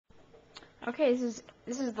Okay,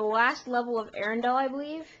 this is the last level of Arundel, I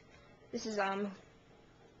believe. This is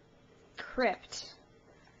Crypt.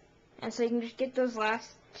 And so you can just get those last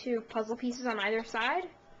two puzzle pieces on either side.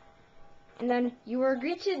 And then you are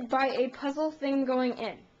greeted by a puzzle thing going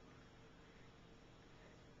in.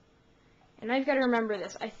 And I've got to remember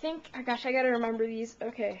this. I think, oh gosh, I got to remember these.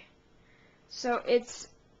 Okay. So it's,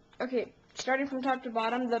 okay, starting from top to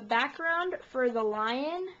bottom, the background for the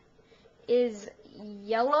lion is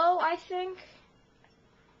yellow, I think.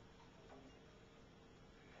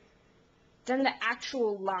 Then the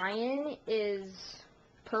actual lion is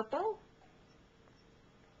purple.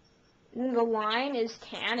 And the line is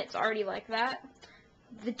tan. It's already like that.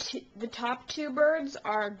 The top two birds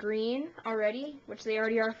are green already, which they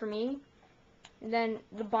already are for me. And then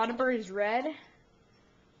the bottom bird is red.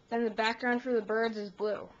 Then the background for the birds is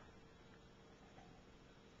blue.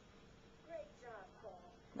 Great job, Cole.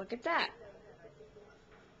 Look at that.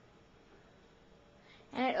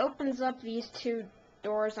 And it opens up these two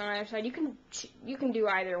doors on either side. You can do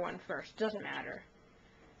either one first. Doesn't matter.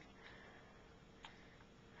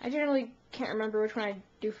 I generally can't remember which one I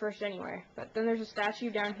do first anyway. But then there's a statue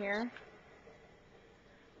down here.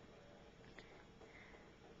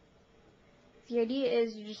 The idea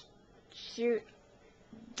is you just shoot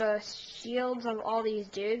the shields of all these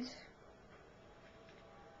dudes.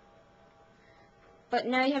 But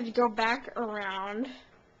now you have to go back around.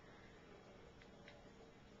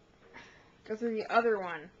 Go through the other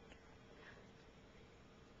one.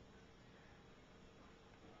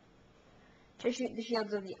 To shoot the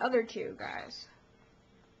shields of the other two guys.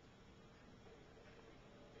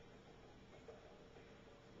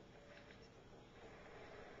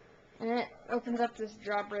 And it opens up this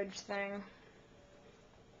drawbridge thing.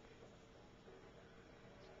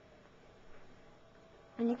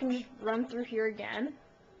 And you can just run through here again.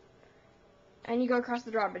 And you go across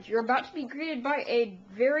the drawbridge. You're about to be greeted by a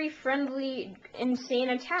very friendly, insane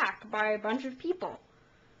attack by a bunch of people.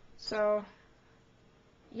 So,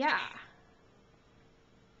 yeah.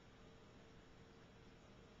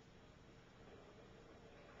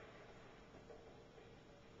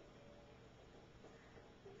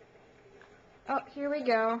 Oh, here we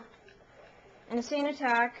go. Insane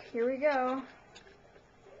attack. Here we go.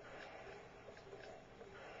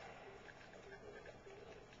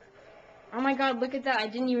 Oh my god, look at that. I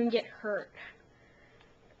didn't even get hurt.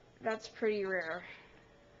 That's pretty rare.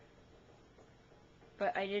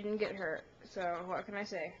 But I didn't get hurt. So, what can I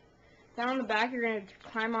say? Down on the back, you're going to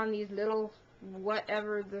climb on these little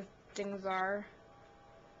whatever the things are.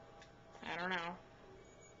 I don't know.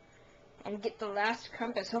 And get the last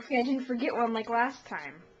compass. Hopefully I didn't forget one like last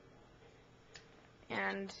time.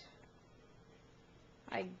 And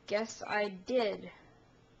I guess I did.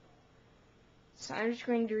 So I'm just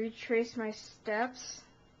going to retrace my steps.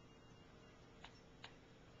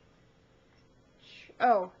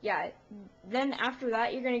 Oh, yeah. Then after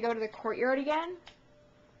that, you're going to go to the courtyard again.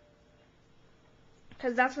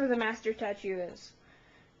 Because that's where the master statue is.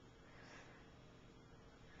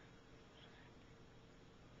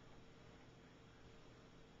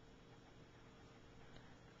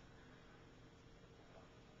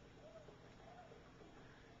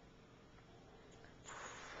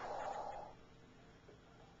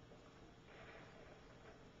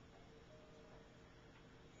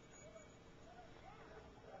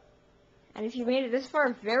 And if you made it this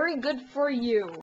far, very good for you.